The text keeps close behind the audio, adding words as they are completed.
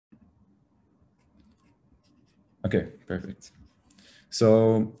Okay, perfect.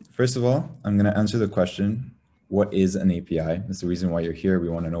 So first of all, I'm going to answer the question, what is an API? That's the reason why you're here. We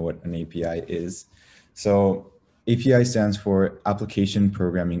want to know what an API is. So API stands for Application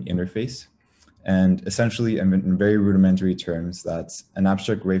Programming Interface. And essentially, in very rudimentary terms, that's an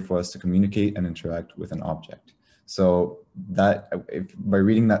abstract way for us to communicate and interact with an object. So by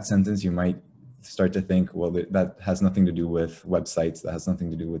reading that sentence, you might start to think, well, that has nothing to do with websites, that has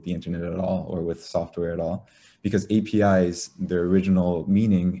nothing to do with the internet at all, or with software at all, because APIs, their original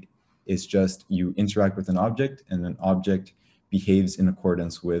meaning is just you interact with an object and an object behaves in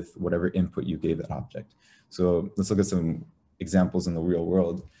accordance with whatever input you gave that object. So let's look at some examples in the real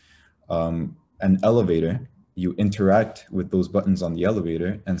world. An elevator, you interact with those buttons on the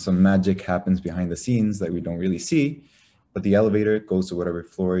elevator and some magic happens behind the scenes that we don't really see, but the elevator goes to whatever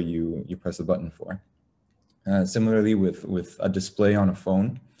floor you press a button for. Similarly with a display on a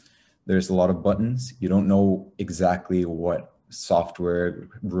phone, there's a lot of buttons. You don't know exactly what software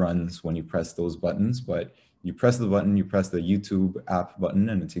runs when you press those buttons, but you press the button, you press the YouTube app button,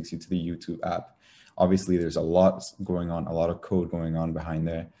 and it takes you to the YouTube app. Obviously, there's a lot going on, a lot of code going on behind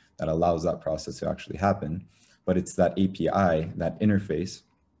there that allows that process to actually happen. But it's that API, that interface,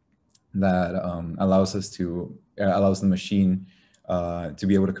 that allows the machine to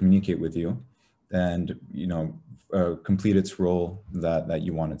be able to communicate with you and complete its role that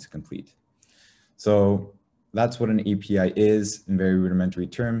you want it to complete. So that's what an API is in very rudimentary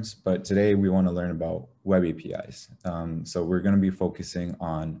terms, but today we want to learn about web APIs. So we're going to be focusing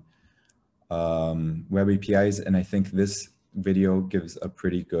on web APIs, and I think this video gives a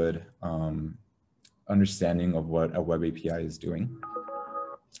pretty good understanding of what a web API is doing.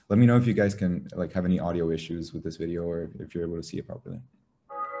 Let me know if you guys can have any audio issues with this video or if you're able to see it properly.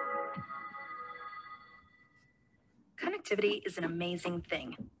 Connectivity is an amazing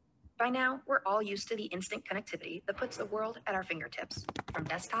thing. By now, we're all used to the instant connectivity that puts the world at our fingertips. From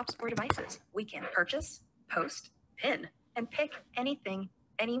desktops or devices, we can purchase, post, pin, and pick anything,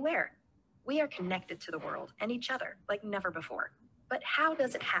 anywhere. We are connected to the world and each other like never before. But how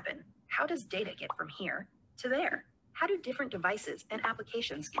does it happen? How does data get from here to there? How do different devices and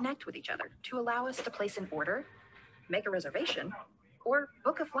applications connect with each other to allow us to place an order, make a reservation, or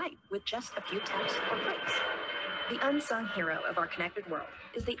book a flight with just a few taps or clicks? The unsung hero of our connected world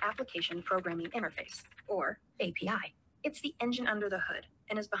is the Application Programming Interface, or API. It's the engine under the hood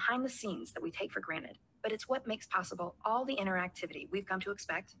and is behind the scenes that we take for granted, but it's what makes possible all the interactivity we've come to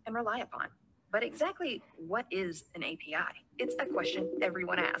expect and rely upon. But exactly what is an API? It's a question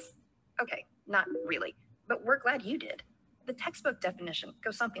everyone asks. Okay, not really, but we're glad you did. The textbook definition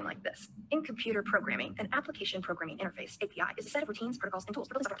goes something like this. In computer programming, an application programming interface, API, is a set of routines, protocols, and tools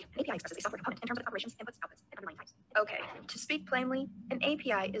for building software. An API expresses a software component in terms of operations, inputs, outputs, and underlying types. Okay, to speak plainly, an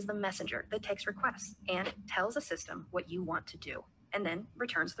API is the messenger that takes requests and tells a system what you want to do, and then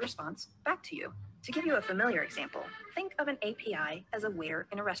returns the response back to you. To give you a familiar example, think of an API as a waiter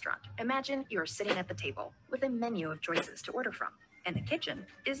in a restaurant. Imagine you're sitting at the table with a menu of choices to order from, and the kitchen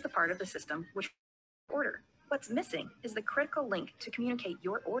is the part of the system which order. What's missing is the critical link to communicate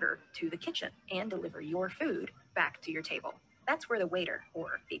your order to the kitchen and deliver your food back to your table. That's where the waiter,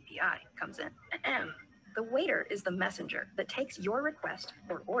 or API, comes in. The waiter is the messenger that takes your request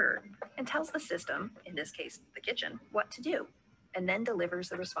or order and tells the system, in this case, the kitchen, what to do, and then delivers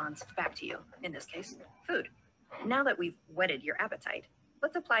the response back to you, in this case, food. Now that we've whetted your appetite,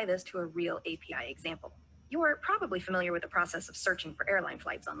 let's apply this to a real API example. You are probably familiar with the process of searching for airline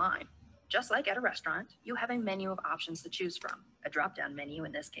flights online. Just like at a restaurant, you have a menu of options to choose from. A drop-down menu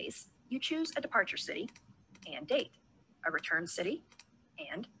in this case, you choose a departure city and date, a return city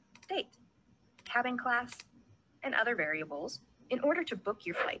and date, cabin class, and other variables. In order to book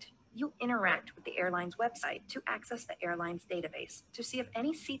your flight, you interact with the airline's website to access the airline's database to see if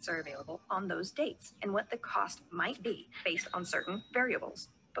any seats are available on those dates and what the cost might be based on certain variables.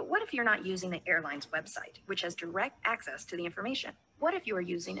 But what if you're not using the airline's website, which has direct access to the information? What if you are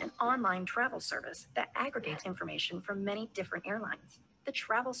using an online travel service that aggregates information from many different airlines? The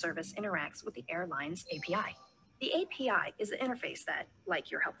travel service interacts with the airline's API. The API is the interface that,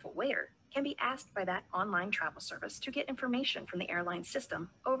 like your helpful waiter, can be asked by that online travel service to get information from the airline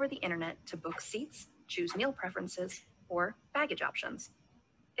system over the internet to book seats, choose meal preferences, or baggage options.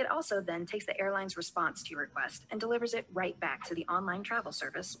 It also then takes the airline's response to your request and delivers it right back to the online travel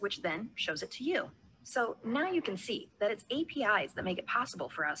service, which then shows it to you. So now you can see that it's APIs that make it possible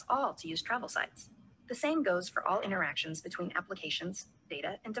for us all to use travel sites. The same goes for all interactions between applications,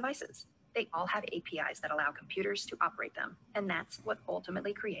 data, and devices. They all have APIs that allow computers to operate them, and that's what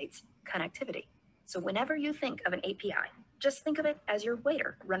ultimately creates connectivity. So whenever you think of an API, Just think of it as your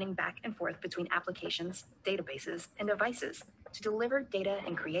waiter running back and forth between applications, databases, and devices to deliver data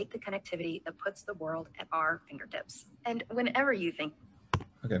and create the connectivity that puts the world at our fingertips. And whenever you think...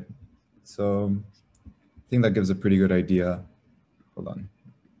 Okay, so I think that gives a pretty good idea. Hold on.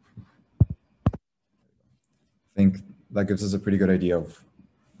 I think that gives us a pretty good idea of,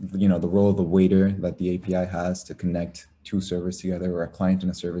 the role of the waiter that the API has to connect two servers together, or a client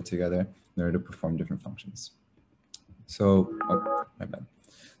and a server together, in order to perform different functions. So, oh, my bad.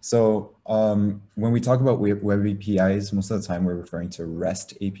 So when we talk about web APIs, most of the time we're referring to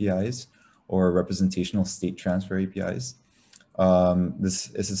REST APIs, or representational state transfer APIs. This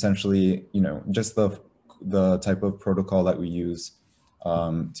is essentially, just the type of protocol that we use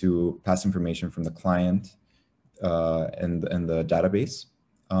to pass information from the client and the database.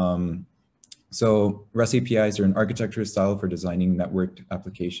 So REST APIs are an architecture style for designing networked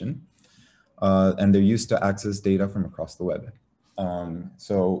application, and they're used to access data from across the web.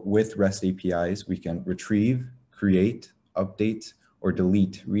 So with REST APIs, we can retrieve, create, update, or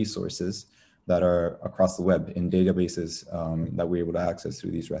delete resources that are across the web in databases that we're able to access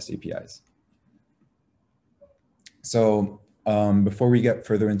through these REST APIs. So before we get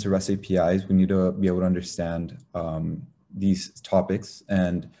further into REST APIs, we need to be able to understand these topics.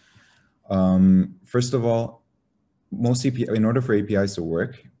 And first of all, in order for APIs to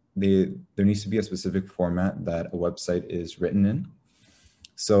work, there needs to be a specific format that a website is written in.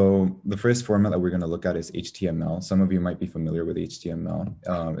 So the first format that we're going to look at is HTML. Some of you might be familiar with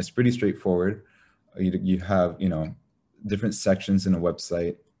HTML. It's pretty straightforward. You have, different sections in a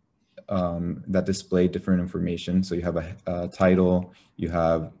website that display different information. So you have a title, you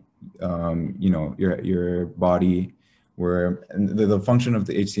have, your body, and the function of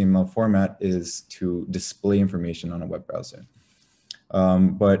the HTML format is to display information on a web browser.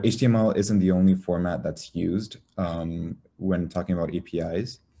 But HTML isn't the only format that's used when talking about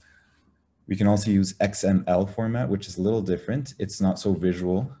APIs. We can also use XML format, which is a little different. It's not so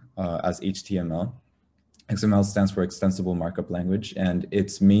visual as HTML. XML stands for Extensible Markup Language, and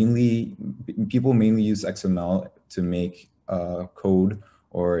people mainly use XML to make code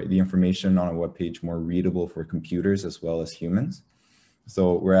or the information on a web page more readable for computers as well as humans.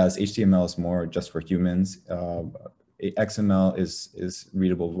 So whereas HTML is more just for humans, XML is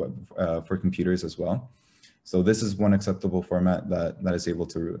readable for computers as well. So this is one acceptable format that is able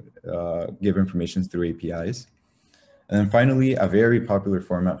to give information through APIs. And then finally, a very popular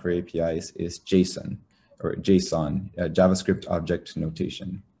format for APIs is JSON, JavaScript Object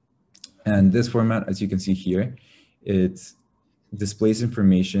Notation. And this format, as you can see here, it displays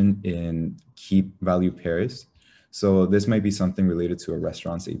information in key value pairs. So this might be something related to a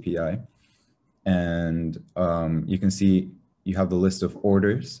restaurant's API. And you can see you have the list of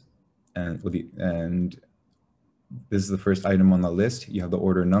orders, and this is the first item on the list. You have the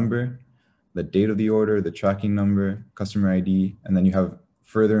order number, the date of the order, the tracking number, customer ID, and then you have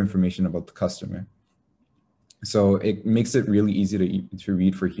further information about the customer. So it makes it really easy to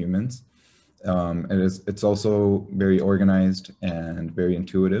read for humans. It's also very organized and very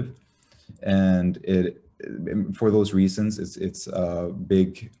intuitive, and for those reasons,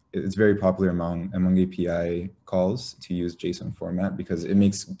 it's very popular among API calls to use JSON format, because it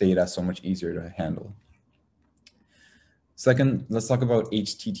makes data so much easier to handle. Second, let's talk about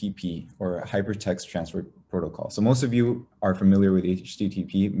HTTP, or Hypertext Transfer Protocol. So most of you are familiar with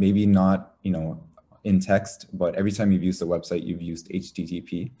HTTP, maybe not in text, but every time you've used a website, you've used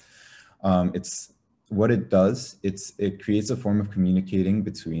HTTP. It's what it does. It creates a form of communicating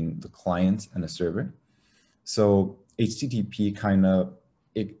between the client and a server. So HTTP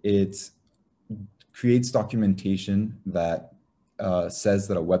it creates documentation that says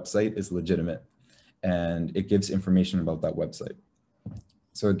that a website is legitimate, and it gives information about that website.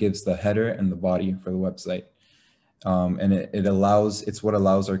 So it gives the header and the body for the website. And it's what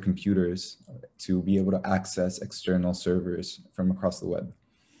allows our computers to be able to access external servers from across the web.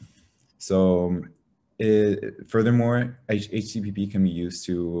 So furthermore, HTTP can be used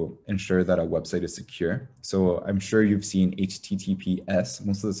to ensure that a website is secure. So I'm sure you've seen HTTPS.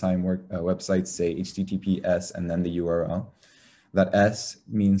 Most of the time websites say HTTPS and then the URL. That S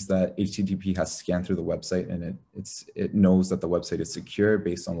means that HTTP has scanned through the website, and it knows that the website is secure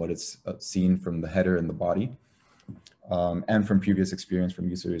based on what it's seen from the header and the body, and from previous experience from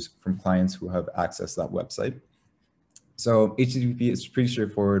users, from clients who have accessed that website. So HTTP is pretty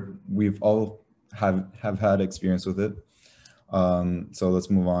straightforward. We've all have had experience with it. So let's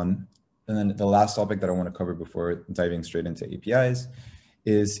move on. And then the last topic that I want to cover before diving straight into APIs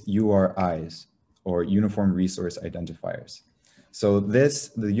is URIs, or Uniform Resource Identifiers. So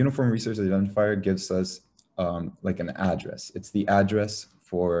the Uniform Resource Identifier gives us like an address. It's the address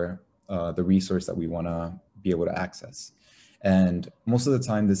for the resource that we want to be able to access. And most of the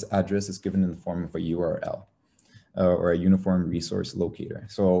time, this address is given in the form of a URL or a uniform resource locator.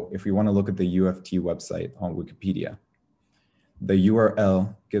 So if we want to look at the UFT website on Wikipedia, the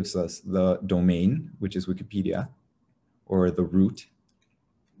URL gives us the domain, which is Wikipedia, or the root.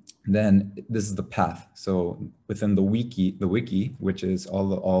 Then this is the path. So within the wiki, which is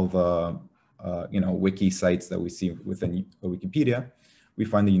all the wiki sites that we see within Wikipedia, we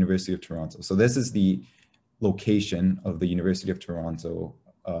find the University of Toronto. So this is the location of the University of Toronto,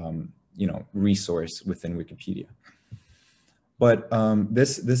 resource within Wikipedia. But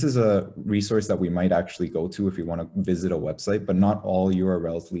this is a resource that we might actually go to if we want to visit a website, but not all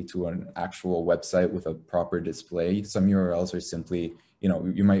URLs lead to an actual website with a proper display. Some URLs are simply,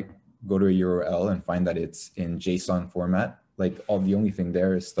 you might go to a URL and find that it's in JSON format. Like the only thing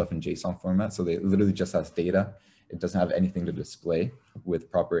there is stuff in JSON format. So they literally just has data. It doesn't have anything to display with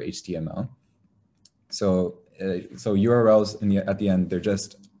proper HTML. So URLs at the end, they're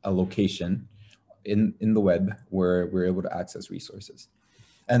just a location in the web where we're able to access resources.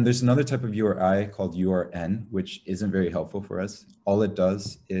 And there's another type of URI called URN, which isn't very helpful for us. All it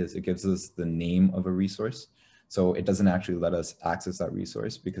does is it gives us the name of a resource. So it doesn't actually let us access that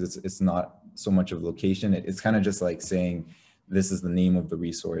resource because it's not so much of location. It's kind of just like saying, this is the name of the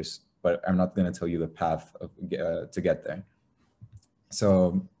resource, but I'm not going to tell you the path to get there.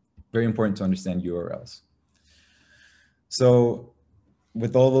 So very important to understand URLs. So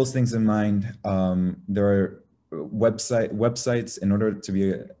with all those things in mind, there are websites in order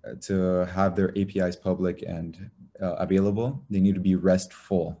to have their APIs public and available, they need to be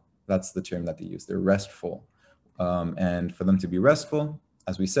RESTful. That's the term that they use. They're RESTful. And for them to be RESTful,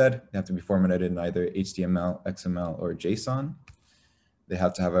 as we said, they have to be formatted in either HTML, XML, or JSON. They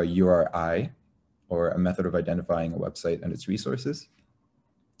have to have a URI, or a method of identifying a website and its resources.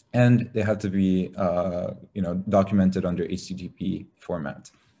 And they have to be documented under HTTP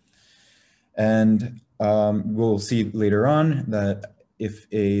format. And we'll see later on that if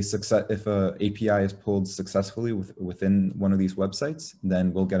a API is pulled successfully within one of these websites,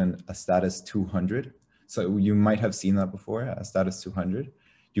 then we'll get a status 200. So you might have seen that before, a status 200.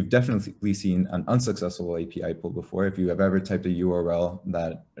 You've definitely seen an unsuccessful API pull before. If you have ever typed a URL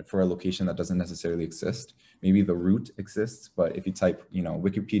for a location that doesn't necessarily exist, maybe the root exists, but if you type,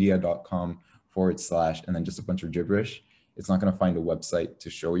 wikipedia.com/ and then just a bunch of gibberish, it's not going to find a website to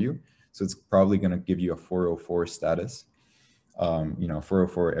show you. So it's probably going to give you a 404 status,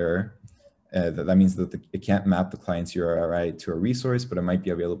 404 error. That means that it can't map the client's URI to a resource, but it might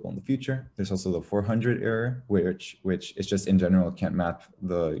be available in the future. There's also the 400 error, which is just in general, it can't map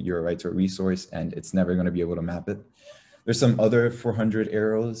the URI to a resource, and it's never going to be able to map it. There's some other 400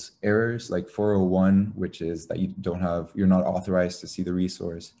 errors like 401, which is that you're not authorized to see the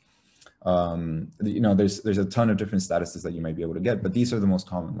resource. There's a ton of different statuses that you might be able to get, but these are the most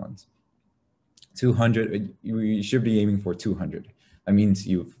common ones. 200, you should be aiming for 200. That means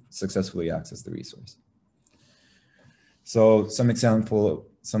you've successfully accessed the resource. So some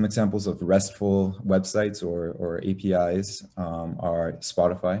examples of RESTful websites or APIs are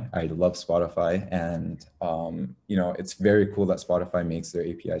Spotify. I love Spotify, and it's very cool that Spotify makes their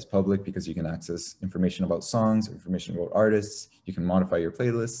APIs public because you can access information about songs, information about artists. You can modify your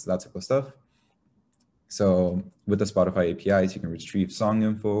playlists, that type of stuff. So with the Spotify APIs, you can retrieve song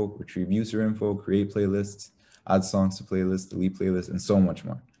info, retrieve user info, create playlists, add songs to playlists, delete playlists, and so much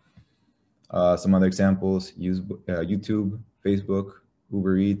more. Some other examples: YouTube, Facebook,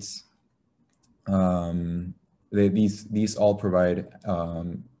 Uber Eats. These all provide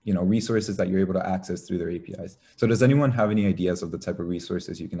resources that you're able to access through their APIs. So does anyone have any ideas of the type of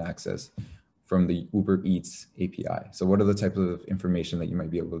resources you can access from the Uber Eats API? So what are the types of information that you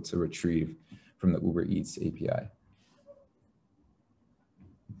might be able to retrieve from the Uber Eats API?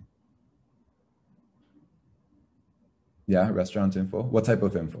 Yeah, restaurant info. What type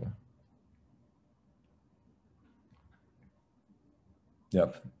of info?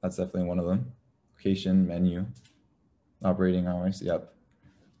 Yep, that's definitely one of them. Location, menu, operating hours. Yep.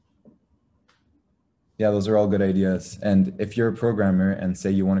 Yeah, those are all good ideas. And if you're a programmer and say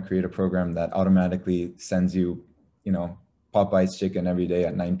you want to create a program that automatically sends you, Popeye's chicken every day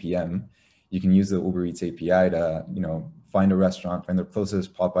at 9 p.m., you can use the Uber Eats API to, find a restaurant, find the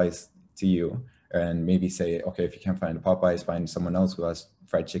closest Popeyes to you, and maybe say, okay, if you can't find a Popeyes, find someone else who has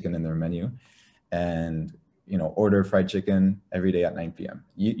fried chicken in their menu, and order fried chicken every day at 9 p.m.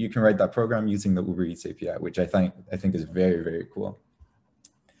 You can write that program using the Uber Eats API, which I think is very, very cool.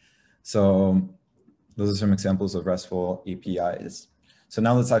 So those are some examples of RESTful APIs. So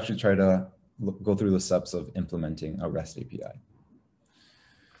now let's actually try to go through the steps of implementing a REST API.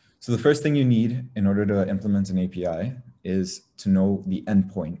 So the first thing you need in order to implement an API is to know the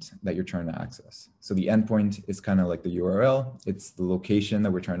endpoint that you're trying to access. So the endpoint is kind of like the URL. It's the location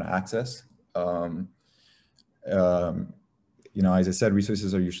that we're trying to access. You know, as I said,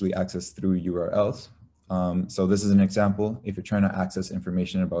 resources are usually accessed through URLs. So this is an example. If you're trying to access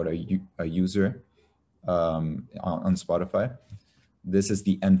information about a user on Spotify, this is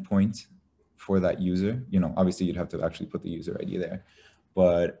the endpoint for that user. You know, obviously you'd have to actually put the user ID there,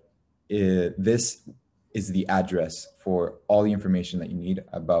 but this is the address for all the information that you need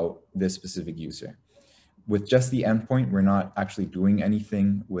about this specific user. With just the endpoint, we're not actually doing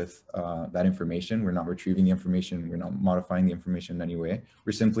anything with that information. We're not retrieving the information. We're not modifying the information in any way.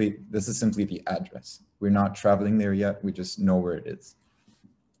 This is simply the address. We're not traveling there yet. We just know where it is.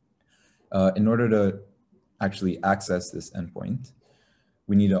 In order to actually access this endpoint,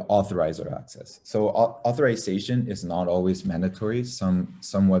 we need to authorize our access. So authorization is not always mandatory. Some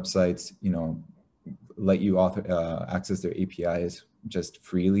websites, you know, let you access their APIs just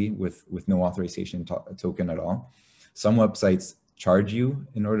freely with no authorization token at all. Some websites charge you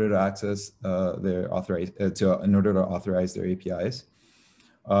in order to access in order to authorize their APIs.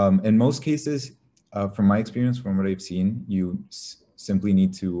 In most cases, from my experience, from what I've seen, you simply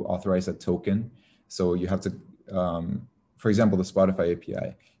need to authorize a token. So you have to, for example, the Spotify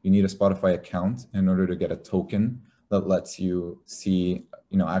API, you need a Spotify account in order to get a token that lets you see,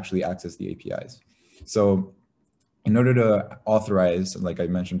 you know, actually access the APIs. So in order to authorize, like I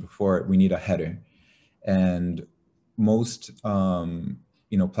mentioned before, we need a header. And most,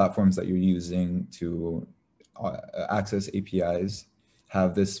 you know, platforms that you're using to access APIs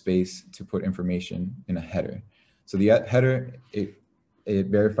have this space to put information in a header. So the header, it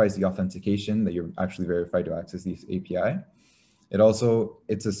verifies the authentication that you're actually verified to access this API.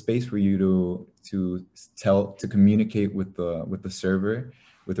 It's a space for you to communicate with the server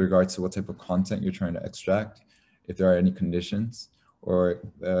with regards to what type of content you're trying to extract, if there are any conditions, or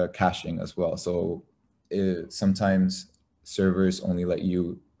caching as well. So sometimes servers only let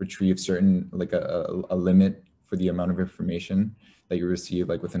you retrieve certain, like a limit for the amount of information that you receive,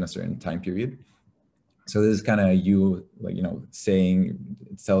 like within a certain time period. So this is kind of you, like, you know,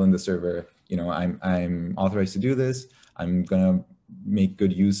 telling the server, you know, I'm authorized to do this. I'm gonna make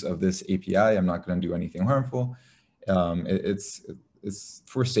good use of this API. I'm not gonna do anything harmful. It's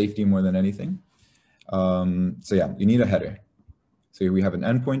for safety more than anything. So yeah, you need a header. So we have an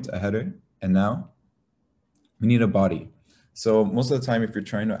endpoint, a header, and now we need a body. So most of the time, if you're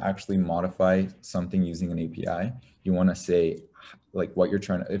trying to actually modify something using an API, you want to say like what you're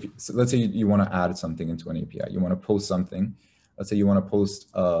trying to, so let's say you want to add something into an API, you want to post something. Let's say you want to post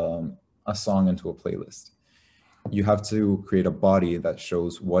a song into a playlist. You have to create a body that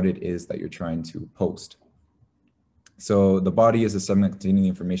shows what it is that you're trying to post. So the body is a segment containing the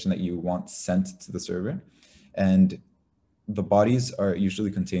information that you want sent to the server. And the bodies are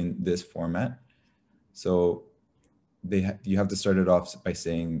usually contain this format. So you have to start it off by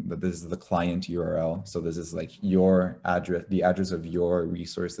saying that this is the client URL. So this is like your address, the address of your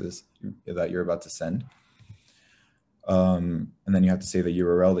resources that you're about to send. And then you have to say the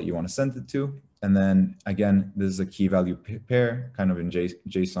URL that you want to send it to. And then again, this is a key value pair, kind of in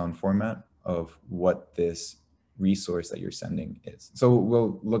JSON format of what this resource that you're sending is. So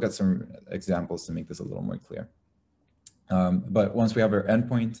we'll look at some examples to make this a little more clear. But once we have our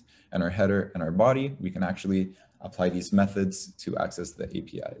endpoint and our header and our body, we can actually apply these methods to access the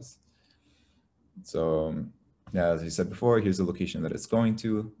APIs. So yeah, as I said before, here's the location that it's going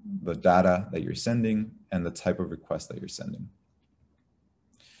to, the data that you're sending, and the type of request that you're sending.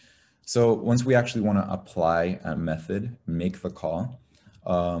 So once we actually want to apply a method, make the call,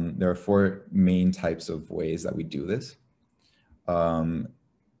 there are 4 main types of ways that we do this.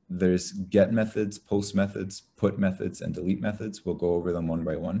 There's get methods, post methods, put methods, and delete methods. We'll go over them one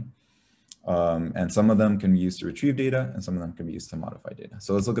by one. And some of them can be used to retrieve data, and some of them can be used to modify data.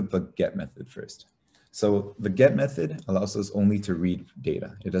 So let's look at the get method first. So the get method allows us only to read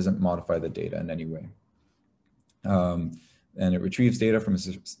data. It doesn't modify the data in any way. And it retrieves data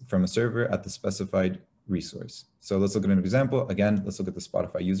from a server at the specified resource. So let's look at an example. Again, let's look at the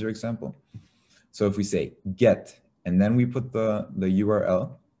Spotify user example. So if we say get, and then we put the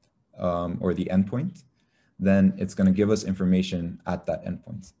URL or the endpoint, then it's going to give us information at that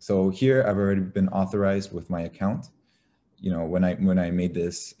endpoint. So here I've already been authorized with my account. You know, when I made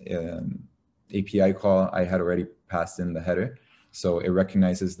this API call, I had already passed in the header. So it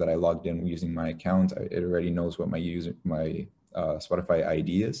recognizes that I logged in using my account. It already knows what my Spotify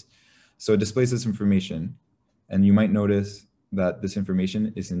ID is. So it displays this information. And you might notice that this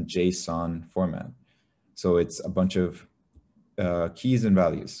information is in JSON format. So it's a bunch of keys and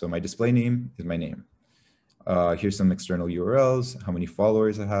values. So my display name is my name. Here's some external URLs, how many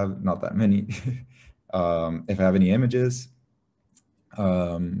followers I have, not that many. If I have any images,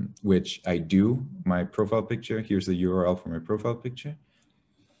 which I do, my profile picture, here's the URL for my profile picture.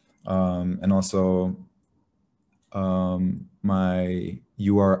 And also my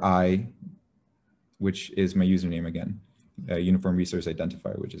URI, which is my username again, Uniform Resource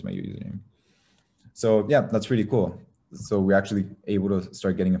Identifier, which is my username. So yeah, that's really cool. So we're actually able to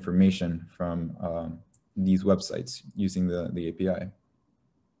start getting information from these websites using the API.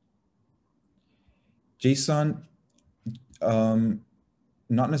 JSON,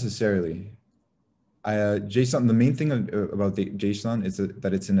 not necessarily. JSON, the main thing about the JSON is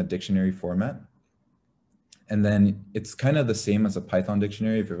that it's in a dictionary format. And then it's kind of the same as a Python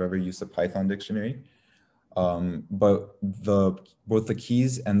dictionary, if you've ever used a Python dictionary. But both the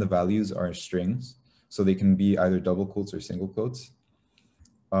keys and the values are strings. So they can be either double quotes or single quotes.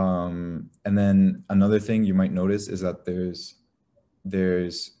 And then another thing you might notice is that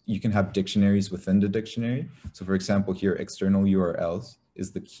you can have dictionaries within the dictionary. So for example, here, external URLs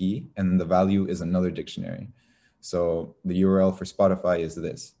is the key and the value is another dictionary. So the URL for Spotify is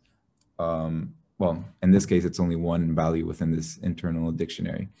this. Well, in this case, it's only one value within this internal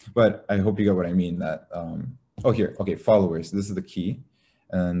dictionary, but I hope you get what I mean that, oh, here, okay, followers, this is the key.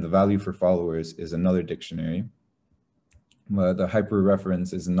 And the value for followers is another dictionary. The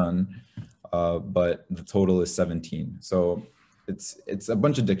hyperreference is none, but the total is 17. So it's a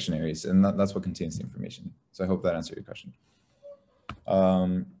bunch of dictionaries, and that's what contains the information. So I hope that answered your question. Oh,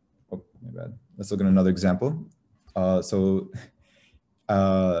 my bad. Let's look at another example. One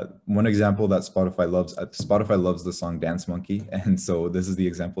example that Spotify loves the song Dance Monkey. And so this is the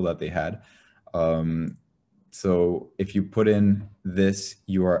example that they had. So if you put in this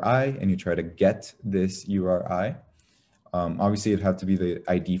URI and you try to get this URI, obviously it'd have to be the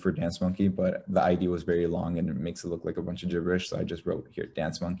ID for Dance Monkey, but the ID was very long and it makes it look like a bunch of gibberish. So I just wrote here,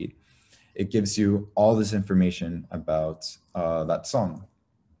 Dance Monkey. It gives you all this information about that song.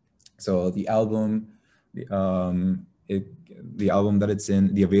 So the album, the album that it's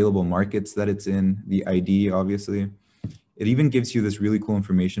in, the available markets that it's in, the ID, obviously. It even gives you this really cool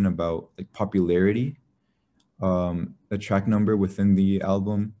information about like popularity, the track number within the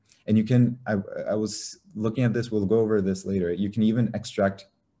album. And you can, I was looking at this, we'll go over this later. You can even extract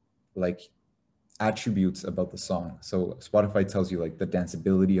like attributes about the song. So Spotify tells you like the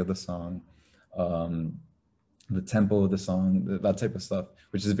danceability of the song, the tempo of the song, that type of stuff,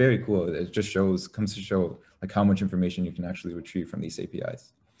 which is very cool. It just comes to show like how much information you can actually retrieve from these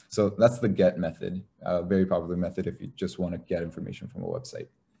APIs. So that's the get method, a very popular method if you just want to get information from a website.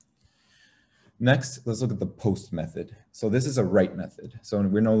 Next, let's look at the post method. So this is a write method. So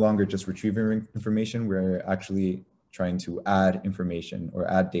we're no longer just retrieving information, we're actually trying to add information or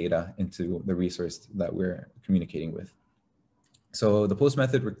add data into the resource that we're communicating with. So the post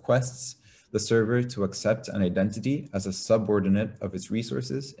method requests the server to accept an identity as a subordinate of its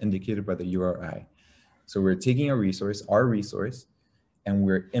resources indicated by the URI. So we're taking a resource, our resource, and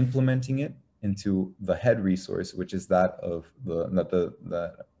we're implementing it into the head resource, which is that of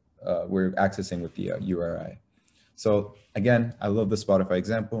we're accessing with the URI. So again, I love the Spotify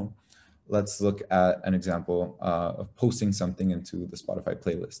example. Let's look at an example of posting something into the Spotify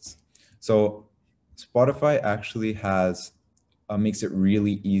playlists. So Spotify actually makes it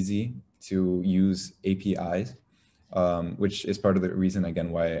really easy to use APIs, which is part of the reason, again,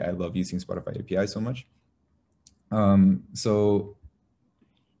 why I love using Spotify API so much. So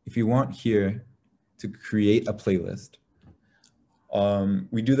if you want here to create a playlist,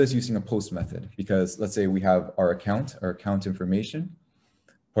 we do this using a post method because let's say we have our account information.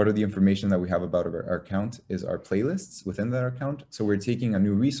 Part of the information that we have about our account is our playlists within that account. So we're taking a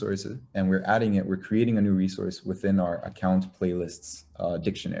new resource and we're creating a new resource within our account playlists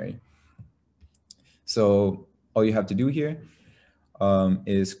dictionary. So all you have to do here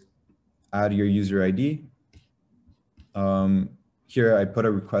is add your user ID. Here I put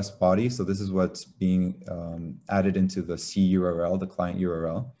a request body. So this is what's being added into the C URL, the client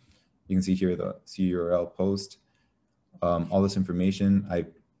URL. You can see here the C URL post, all this information. I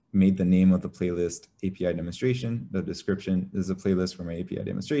made the name of the playlist API demonstration. The description is a playlist for my API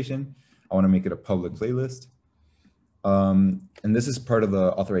demonstration. I want to make it a public playlist. And this is part of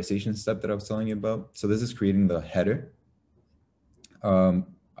the authorization step that I was telling you about. So this is creating the header. I'm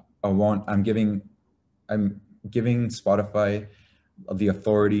giving Spotify the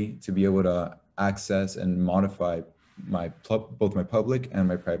authority to be able to access and modify both my public and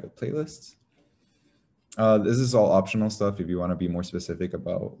my private playlists. This is all optional stuff if you want to be more specific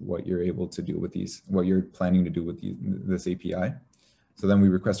about what you're able to do with these, what you're planning to do with this API. So then we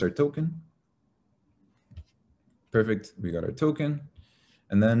request our token. Perfect, we got our token.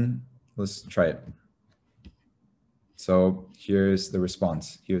 And then let's try it. So here's the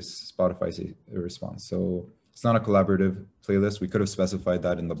response. Here's Spotify's response. So it's not a collaborative playlist. We could have specified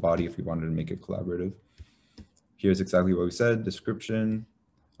that in the body if we wanted to make it collaborative. Here's exactly what we said, description.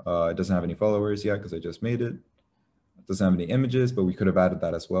 It doesn't have any followers yet because I just made it. It doesn't have any images, but we could have added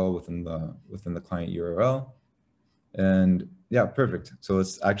that as well within the client URL. And yeah, perfect. So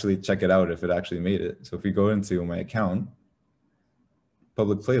let's actually check it out if it actually made it. So if we go into my account,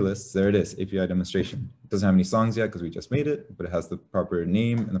 public playlists, there it is, API demonstration. It doesn't have any songs yet because we just made it, but it has the proper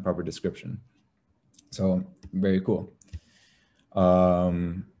name and the proper description. So very cool.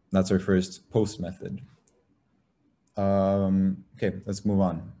 That's our first post method. Okay, let's move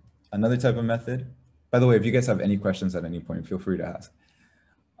on. Another type of method. By the way, if you guys have any questions at any point, feel free to ask.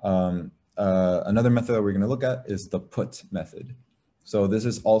 Another method that we're going to look at is the put method. So this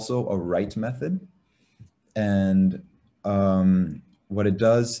is also a write method. And what it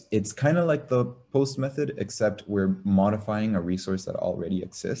does, it's kind of like the post method, except we're modifying a resource that already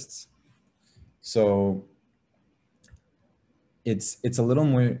exists. So it's a little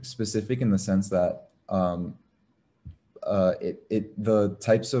more specific in the sense that the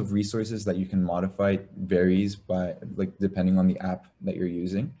types of resources that you can modify varies by depending on the app that you're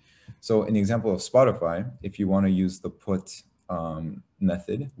using. So in the example of Spotify, if you want to use the put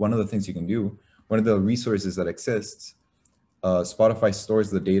method, one of the things you can do, one of the resources that exists, Spotify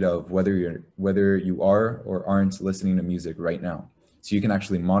stores the data of whether you are or aren't listening to music right now. So you can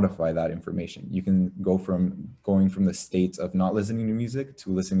actually modify that information. You can go from going from the states of not listening to music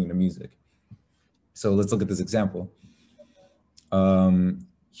to listening to music. So let's look at this example.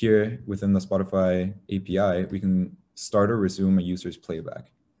 Here within the Spotify API, we can start or resume a user's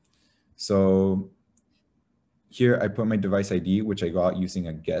playback. So here I put my device ID, which I got using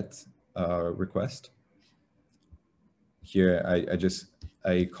a GET request. Here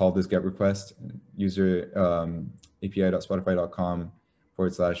I call this GET request user api.spotify.com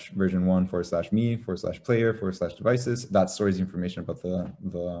 /version1/me/player/devices. That stores information about the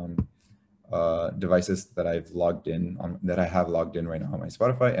devices that I've logged in on, that I have logged in right now on my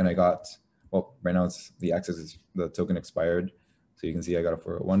Spotify. And I got, well, right now it's the access is the token expired. So you can see I got a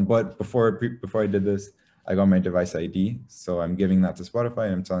 401, but before I did this, I got my device ID. So I'm giving that to Spotify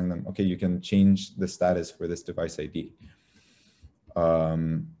and I'm telling them, okay, you can change the status for this device ID.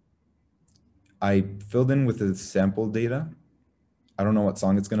 I filled in with the sample data. I don't know what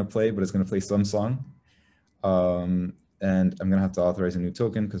song it's going to play, but it's going to play some song. And I'm going to have to authorize a new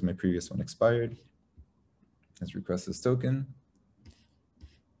token because my previous one expired. Let's request this token.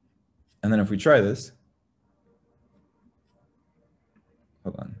 And then if we try this,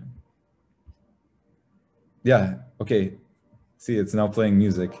 hold on. Yeah, okay. See, it's now playing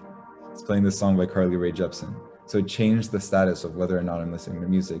music. It's playing this song by Carly Rae Jepsen. So it changed the status of whether or not I'm listening to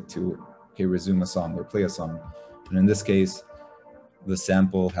music to, okay, resume a song or play a song. And in this case, the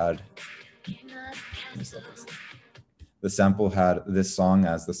sample had this song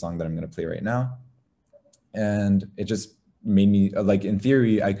as the song that I'm going to play right now. And it just made me, like, in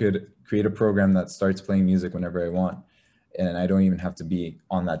theory, I could create a program that starts playing music whenever I want. And I don't even have to be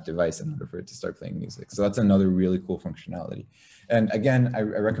on that device in order for it to start playing music. So that's another really cool functionality. And again, I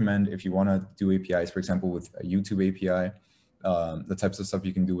recommend if you want to do APIs, for example, with a YouTube API, the types of stuff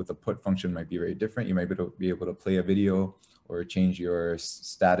you can do with the put function might be very different. You might be able to play a video or change your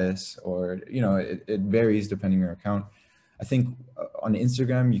status, or, you know, it varies depending on your account. I think on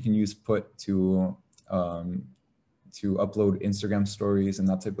Instagram, you can use put to upload Instagram stories and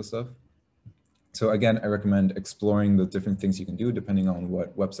that type of stuff. So again, I recommend exploring the different things you can do depending on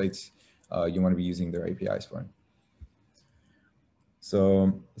what websites you want to be using their APIs for.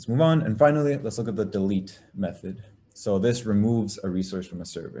 So let's move on. And finally, let's look at the delete method. So this removes a resource from a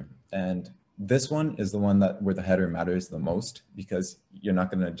server. And this one is the one where the header matters the most, because you're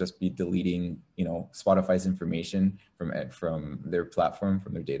not going to just be deleting, you know, Spotify's information from their platform,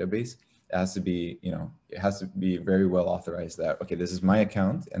 from their database. It has to be, you know, it has to be very well authorized that, okay, this is my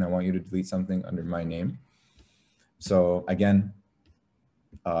account and I want you to delete something under my name. So again,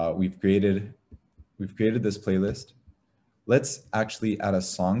 we've created this playlist. Let's actually add a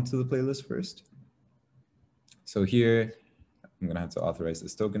song to the playlist first. So here, I'm gonna have to authorize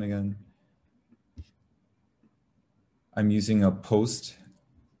this token again. I'm using a post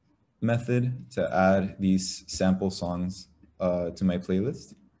method to add these sample songs to my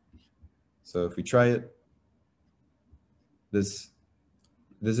playlist. So if we try it, this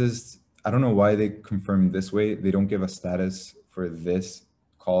is I don't know why they confirm this way. They don't give a status for this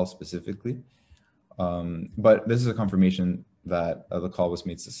call specifically. But this is a confirmation that the call was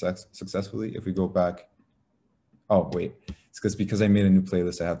made successfully. If we go back, oh wait, it's because I made a new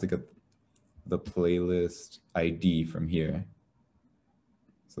playlist, I have to get the playlist ID from here.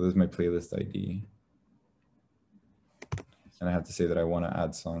 So this is my playlist ID. And I have to say that I want to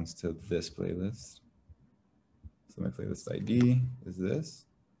add songs to this playlist. So my playlist ID is this.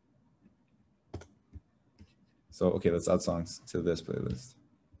 So, okay, let's add songs to this playlist.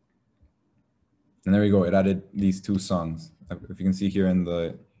 And there we go, it added these 2 songs. If you can see here in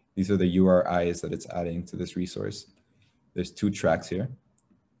these are the URIs that it's adding to this resource. There's 2 tracks here.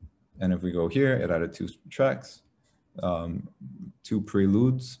 And if we go here, it added 2 tracks, 2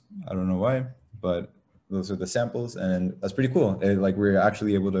 preludes. I don't know why, but those are the samples, and that's pretty cool. Like we're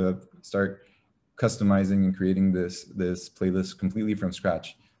actually able to start customizing and creating this playlist completely from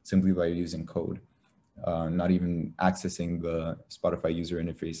scratch, simply by using code, not even accessing the Spotify user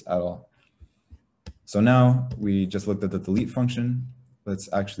interface at all. So now we just looked at the delete function. Let's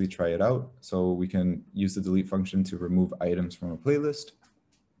actually try it out. So we can use the delete function to remove items from a playlist.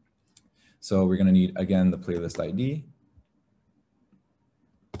 So we're going to need, again, the playlist ID,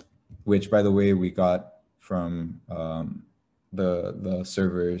 which, by the way, we got from the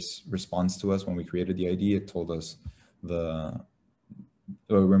server's response to us when we created the ID. It told us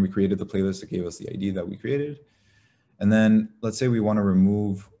when we created the playlist, it gave us the ID that we created. And then let's say we want to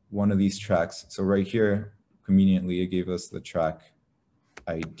remove one of these tracks. So right here, conveniently, it gave us the track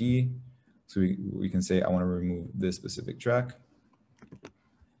ID. So we can say, I want to remove this specific track.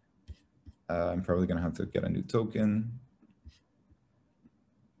 I'm probably going to have to get a new token.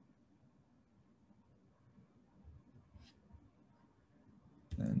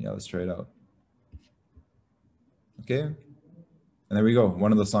 And yeah, let's try it out. Okay. And there we go.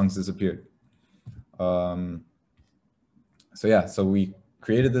 One of the songs disappeared. So yeah, so we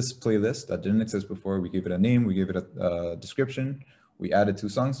created this playlist that didn't exist before. We gave it a name, we gave it a description, we added 2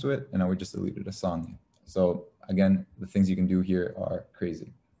 songs to it, and now we just deleted a song. So again, the things you can do here are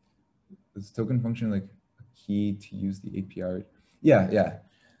crazy. Is token function like a key to use the API? Yeah.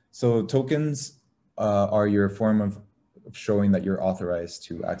 So tokens are your form of showing that you're authorized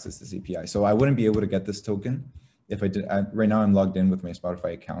to access this API. So I wouldn't be able to get this token if I did. Right now I'm logged in with my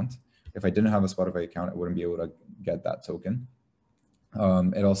Spotify account. If I didn't have a Spotify account, I wouldn't be able to get that token.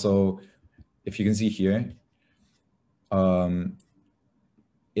 It also, if you can see here,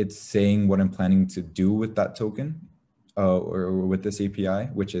 it's saying what I'm planning to do with that token or with this API,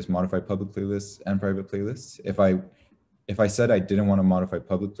 which is modify public playlists and private playlists. If I said I didn't want to modify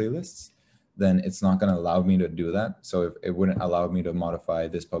public playlists, then it's not going to allow me to do that. So it wouldn't allow me to modify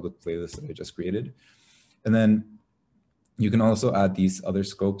this public playlist that I just created. And then you can also add these other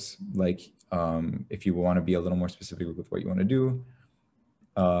scopes, like if you want to be a little more specific with what you want to do,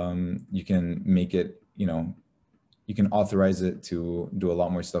 you can make it, you can authorize it to do a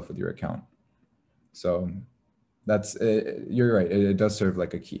lot more stuff with your account. So that's, you're right, it does serve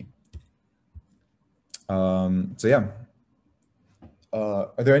like a key. So yeah.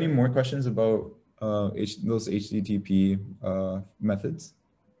 Are there any more questions about those HTTP methods?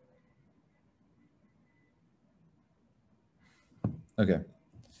 Okay,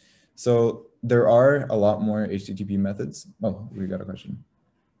 so there are a lot more HTTP methods. Oh, we got a question.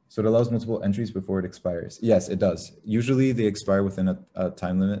 So it allows multiple entries before it expires. Yes, it does. Usually they expire within a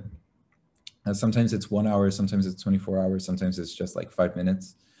time limit. Sometimes it's 1 hour, sometimes it's 24 hours, sometimes it's just like 5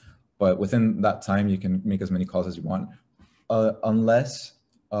 minutes. But within that time, you can make as many calls as you want. Unless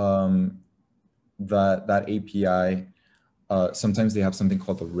that API, sometimes they have something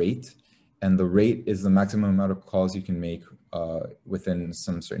called a rate, and the rate is the maximum amount of calls you can make within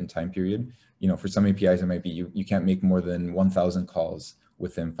some certain time period. For some APIs, it might be you can't make more than 1,000 calls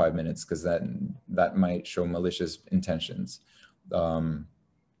within 5 minutes, because that might show malicious intentions or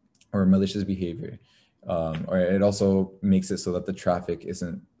malicious behavior. Or it also makes it so that the traffic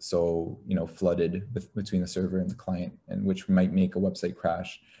isn't so flooded between the server and the client, and which might make a website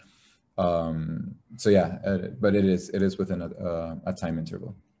crash. So yeah, but it is within a time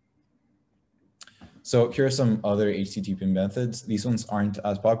interval. So here are some other HTTP methods. These ones aren't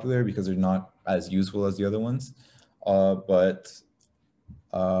as popular because they're not as useful as the other ones, but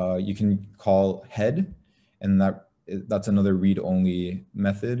you can call head, and that's another read-only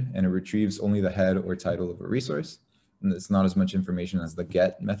method, and it retrieves only the head or title of a resource. And it's not as much information as the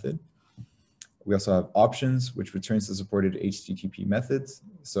get method. We also have options, which returns the supported HTTP methods.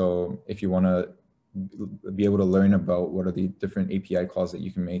 So if you want to be able to learn about what are the different API calls that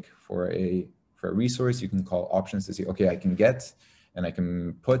you can make for a resource, you can call options to say, okay, I can get, and I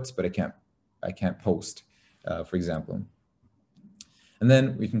can put, but I can't post, for example. And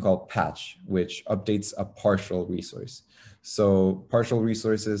then we can call patch, which updates a partial resource. So partial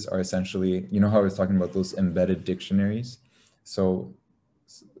resources are essentially, you know how I was talking about those embedded dictionaries? So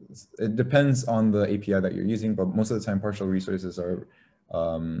it depends on the API that you're using, but most of the time partial resources are,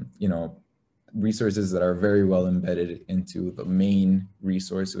 you know, resources that are very well embedded into the main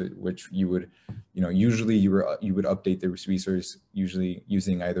resource, which you would, you know, usually you would update the resource usually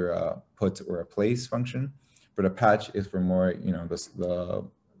using either a put or a place function. But a patch is for more, you know, the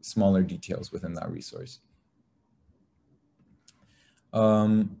smaller details within that resource.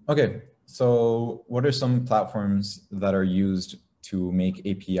 Okay, so what are some platforms that are used to make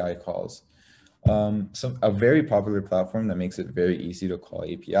API calls? So a very popular platform that makes it very easy to call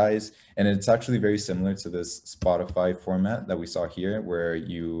APIs, and it's actually very similar to this Spotify format that we saw here, where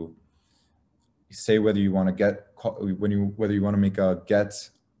you say whether you want to get whether you want to make a get,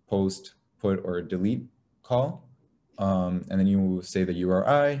 post, put, or delete call, and then you say the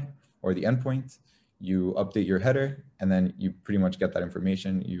URI or the endpoint, you update your header, and then you pretty much get that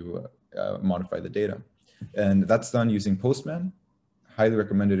information. You modify the data, and that's done using Postman. Highly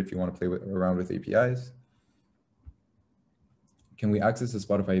recommended if you want to play around with APIs. Can we access the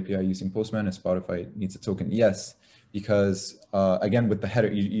Spotify API using Postman if Spotify needs a token? Yes, because again, with the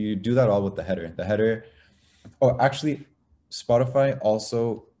header, you do that all with the header. The header, oh, actually, Spotify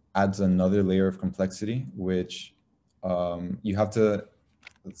also adds another layer of complexity, which you have to,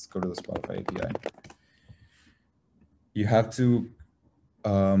 let's go to the Spotify API. You have to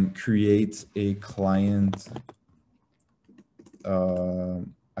create a client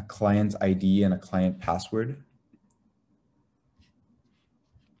ID and a client password.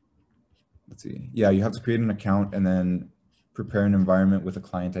 Let's see. Yeah, you have to create an account and then prepare an environment with a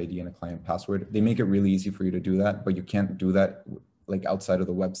client ID and a client password. They make it really easy for you to do that, but you can't do that like outside of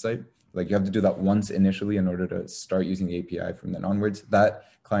the website. Like you have to do that once initially in order to start using the API from then onwards. That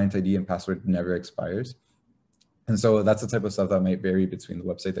client ID and password never expires. And so that's the type of stuff that might vary between the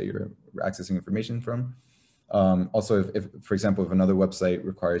website that you're accessing information from. Also, if, for example, if another website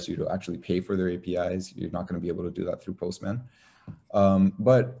requires you to actually pay for their APIs, you're not going to be able to do that through Postman.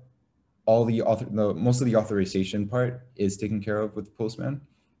 But all most of the authorization part is taken care of with Postman,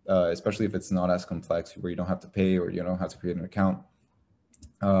 especially if it's not as complex, where you don't have to pay or you don't have to create an account.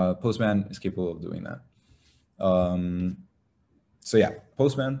 Postman is capable of doing that. So yeah,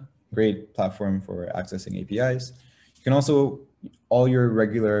 Postman, great platform for accessing APIs. You can also, all your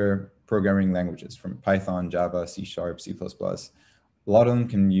regular programming languages from Python, Java, C#, C++, a lot of them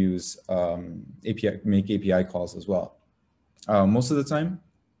can use make API calls as well. Most of the time,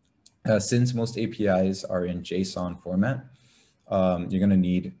 since most APIs are in JSON format, you're going to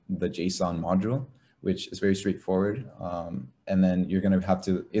need the JSON module, which is very straightforward. And then you're going to have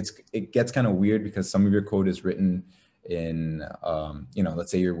to, it gets kind of weird because some of your code is written in, you know,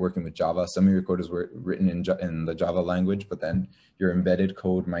 let's say you're working with Java. Some of your code is written in the Java language, but then your embedded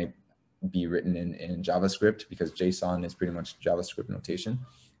code might be written in JavaScript because JSON is pretty much JavaScript notation.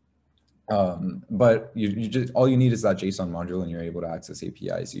 But you just, all you need is that JSON module and you're able to access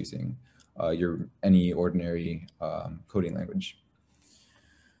APIs using any ordinary coding language.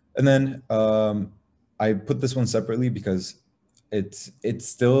 And then I put this one separately because it's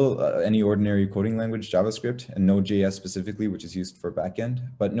still any ordinary coding language, JavaScript, and Node.js specifically, which is used for backend.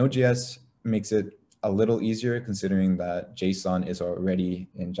 But Node.js makes it a little easier considering that JSON is already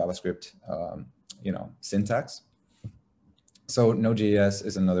in JavaScript, you know, syntax. So Node.js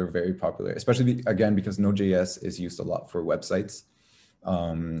is another very popular, especially again, because Node.js is used a lot for websites.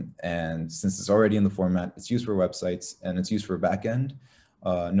 And since it's already in the format, it's used for websites and it's used for backend.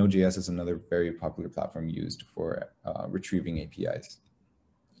 Node.js is another very popular platform used for retrieving APIs.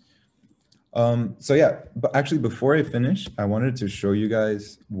 So yeah, but actually before I finish, I wanted to show you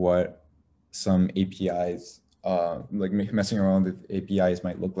guys what some APIs, like messing around with APIs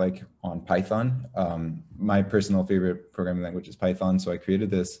might look like on Python. My personal favorite programming language is Python, so I created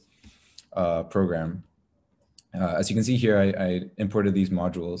this program. As you can see here, I imported these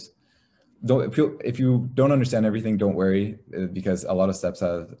modules. If you don't understand everything, don't worry, because a lot of steps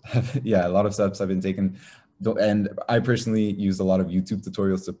have yeah, a lot of steps have been taken. And I personally used a lot of YouTube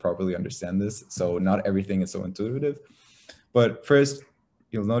tutorials to properly understand this, so not everything is so intuitive. But first,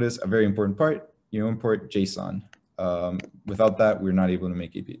 you'll notice a very important part, you import JSON. Without that, we're not able to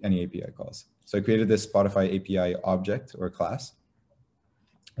make any API calls. So I created this Spotify API object or class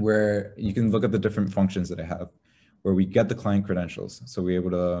where you can look at the different functions that I have, where we get the client credentials. So we're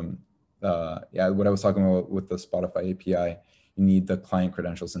able to, yeah, what I was talking about with the Spotify API, you need the client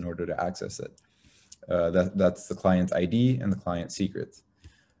credentials in order to access it. That's the client ID and the client secret.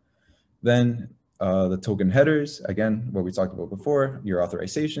 Then the token headers, again, what we talked about before, your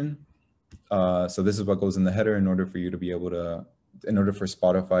authorization. So this is what goes in the header in order for you to be able to, in order for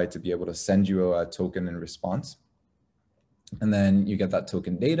Spotify to be able to send you a token in response. And then you get that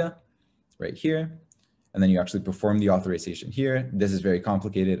token data right here. And then you actually perform the authorization here. This is very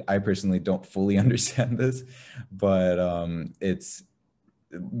complicated. I personally don't fully understand this, but it's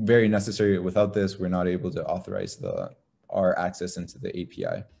very necessary. Without this, we're not able to authorize our access into the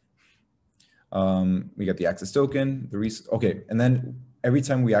API. We get the access token, okay, and then every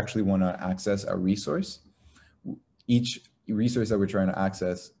time we actually want to access a resource, each resource that we're trying to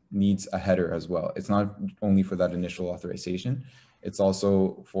access needs a header as well. It's not only for that initial authorization, it's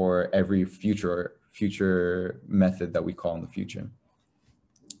also for every future method that we call in the future.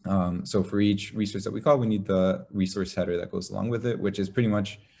 So for each resource that we call, we need the resource header that goes along with it, which is pretty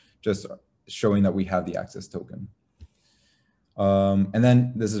much just showing that we have the access token. And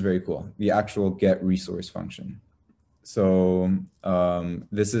then this is very cool, the actual get resource function. So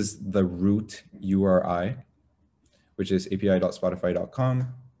this is the root URI, which is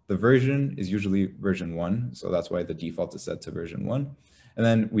api.spotify.com. The version is usually version 1, so that's why the default is set to version 1. And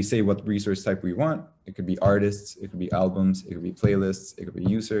then we say what resource type we want. It could be artists, it could be albums, it could be playlists, it could be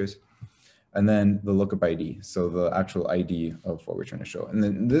users. And then the lookup ID, so the actual ID of what we're trying to show. And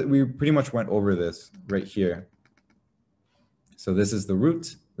then we pretty much went over this right here. So this is the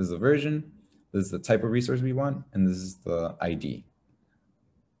root, this is the version, this is the type of resource we want, and this is the ID,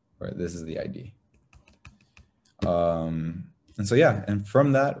 or this is the ID. And so yeah, and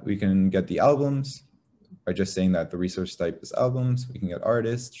from that, we can get the albums by just saying that the resource type is albums. We can get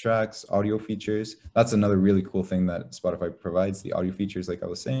artists, tracks, audio features. That's another really cool thing that Spotify provides, the audio features, like I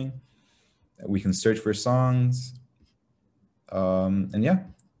was saying. We can search for songs. And yeah,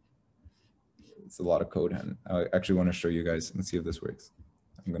 it's a lot of code. And I actually want to show you guys and see if this works.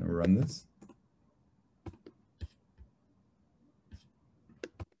 I'm going to run this.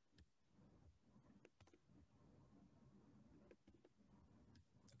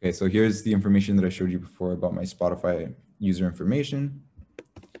 Okay, so here's the information that I showed you before about my Spotify user information.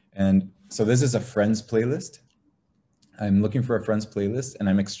 And so this is a friends playlist. I'm looking for a friends playlist and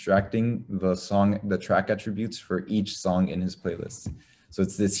I'm extracting the track attributes for each song in his playlist. So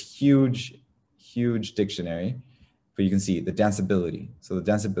it's this huge dictionary, but you can see the danceability. So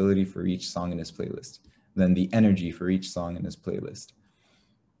the danceability for each song in his playlist, then the energy for each song in his playlist,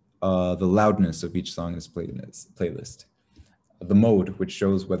 the loudness of each song in his playlist, the mode, which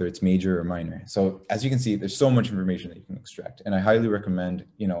shows whether it's major or minor. So as you can see, there's so much information that you can extract. And I highly recommend,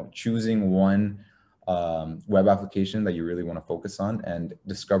 choosing one web application that you really want to focus on and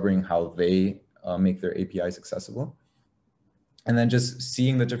discovering how they make their APIs accessible. And then just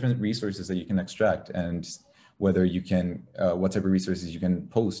seeing the different resources that you can extract and whether you can, what type of resources you can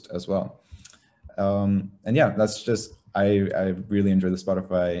post as well. And yeah, that's just, I really enjoy the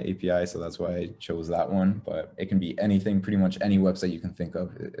Spotify API, so that's why I chose that one. But it can be anything, pretty much any website you can think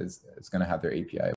of is going to have their API.